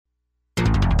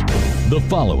The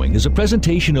following is a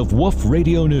presentation of Wolf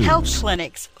Radio News. Health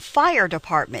clinics, fire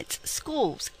departments,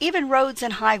 schools, even roads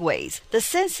and highways. The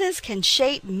census can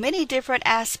shape many different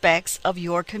aspects of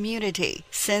your community.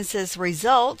 Census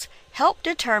results help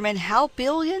determine how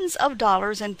billions of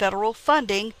dollars in federal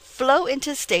funding flow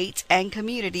into states and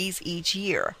communities each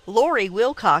year. Lori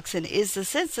Wilcoxon is the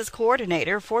census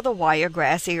coordinator for the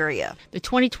Wiregrass area. The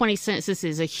 2020 census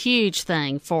is a huge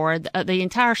thing for the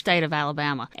entire state of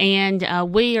Alabama, and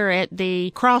we are at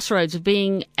the crossroads of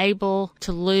being able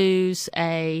to lose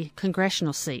a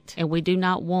congressional seat, and we do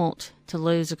not want to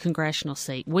lose a congressional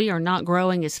seat. We are not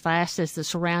growing as fast as the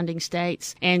surrounding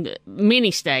states, and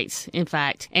many states, in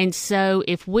fact. And so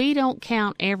if we don't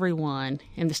count everyone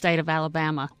in the state of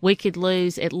Alabama, we could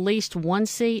lose at least one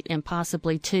seat and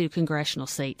possibly 2 congressional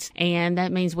seats. And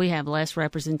that means we have less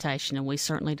representation, and we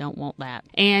certainly don't want that.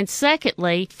 And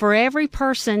secondly, for every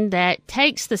person that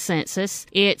takes the census,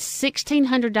 it's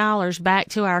 $1,600 back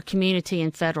to our community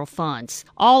in federal funds.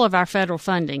 All of our federal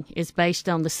funding is based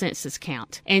on the census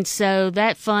count. And so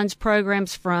that funds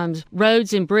programs from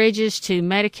roads and bridges to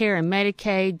Medicare and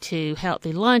Medicaid to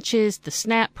healthy lunches, the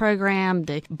SNAP program,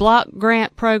 the block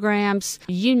grant programs,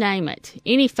 you name it.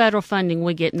 Any federal funding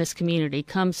we get in this community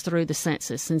comes through the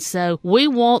census. And so we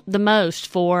want the most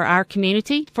for our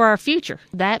community, for our future.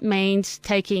 That means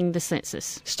taking the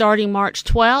census. Starting March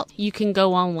 12th, you can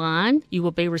go online. You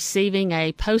will be receiving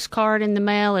a postcard in the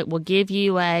mail. It will give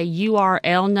you a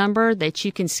URL number that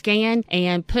you can scan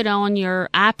and put on your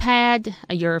iPad,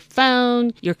 your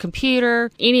phone, your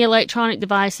computer, any electronic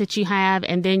device that you have,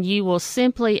 and then you will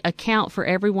simply account for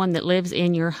everyone that lives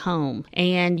in your home.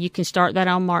 And you can start that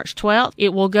on March 12th.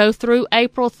 It will go through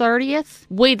April 30th.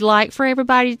 We'd like for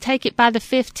everybody to take it by the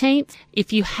 15th.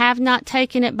 If you have not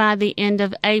taken it by the end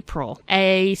of April,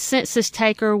 a census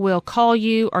taker will call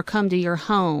you or come to your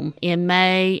home in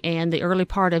May and the early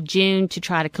part of June to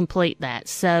try to complete that.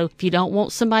 So if you don't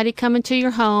want somebody coming to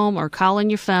your home or calling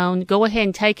your phone, go ahead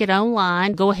and take it online.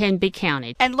 Go ahead and be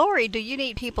counted. And Lori, do you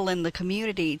need people in the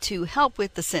community to help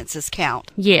with the census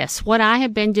count? Yes. What I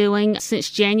have been doing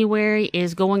since January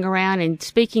is going around and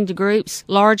speaking to groups,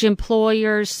 large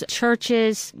employers,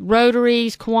 churches,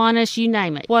 Rotaries, Kiwanis, you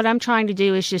name it. What I'm trying to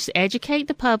do is just educate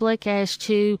the public as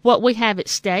to what we have at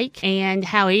stake and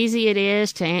how easy it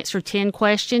is to answer 10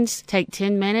 questions, take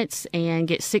 10 minutes, and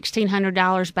get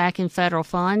 $1,600 back in federal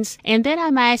funds. And then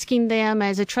I'm asking them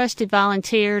as a trusted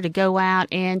volunteer to go out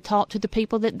and talk to the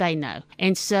people that they know.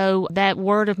 And so that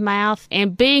word of mouth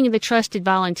and being the trusted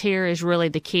volunteer is really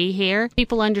the key here.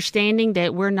 People understanding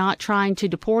that we're not trying to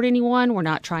deport anyone. We're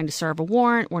not trying to serve a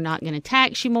warrant. We're not going to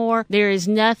tax you more. There is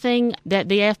nothing that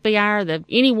the FBI or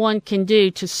anyone can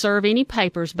do to serve any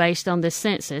papers based on the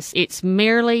census. It's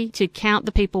merely to count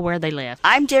the people where they live.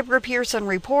 I'm Deborah Pearson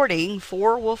reporting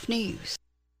for Wolf News.